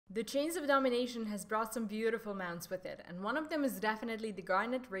The Chains of Domination has brought some beautiful mounts with it, and one of them is definitely the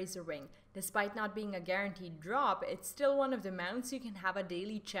Garnet Razorwing. Despite not being a guaranteed drop, it's still one of the mounts you can have a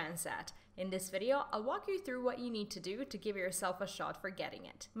daily chance at. In this video, I'll walk you through what you need to do to give yourself a shot for getting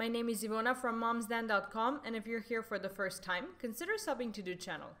it. My name is Ivona from momsdan.com, and if you're here for the first time, consider subbing to the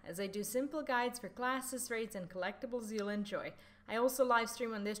channel, as I do simple guides for classes, raids, and collectibles you'll enjoy. I also live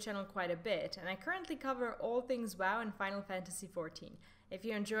stream on this channel quite a bit, and I currently cover all things WoW and Final Fantasy XIV. If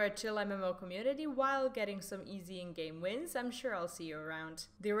you enjoy a chill MMO community while getting some easy in-game wins, I'm sure I'll see you around.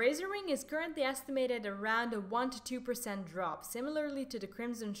 The Razorwing is currently estimated around a 1 to 2% drop, similarly to the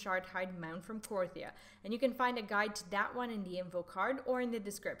Crimson Shard Hide mount from Korthia, and you can find a guide to that one in the info card or in the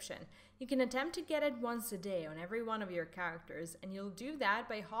description. You can attempt to get it once a day on every one of your characters, and you'll do that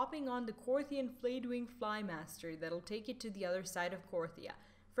by hopping on the Korthian Flayedwing Flymaster that'll take you to the other side of Korthia.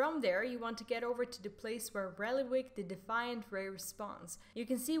 From there, you want to get over to the place where Reliwik the Defiant rare spawns. You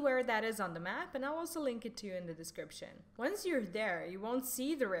can see where that is on the map, and I'll also link it to you in the description. Once you're there, you won't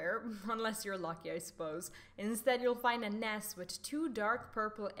see the rare, unless you're lucky I suppose. Instead, you'll find a nest with 2 dark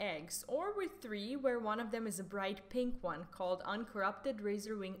purple eggs, or with 3 where one of them is a bright pink one called Uncorrupted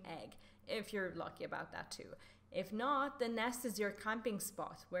Razorwing Egg, if you're lucky about that too. If not, the nest is your camping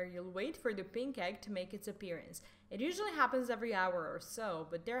spot, where you'll wait for the pink egg to make its appearance. It usually happens every hour or so,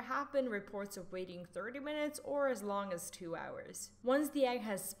 but there have been reports of waiting 30 minutes or as long as 2 hours. Once the egg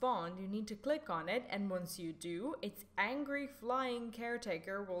has spawned, you need to click on it, and once you do, its angry flying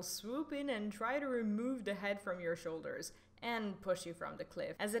caretaker will swoop in and try to remove the head from your shoulders and push you from the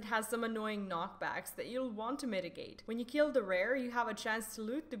cliff, as it has some annoying knockbacks that you'll want to mitigate. When you kill the rare, you have a chance to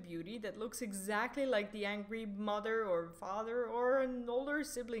loot the beauty that looks exactly like the angry mother or father or an older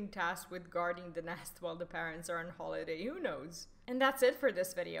sibling tasked with guarding the nest while the parents are on holiday, who knows? And that's it for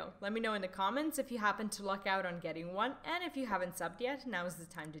this video. Let me know in the comments if you happen to luck out on getting one, and if you haven't subbed yet, now is the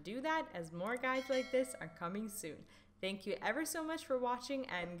time to do that, as more guides like this are coming soon. Thank you ever so much for watching,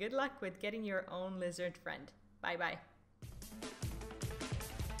 and good luck with getting your own lizard friend. Bye bye.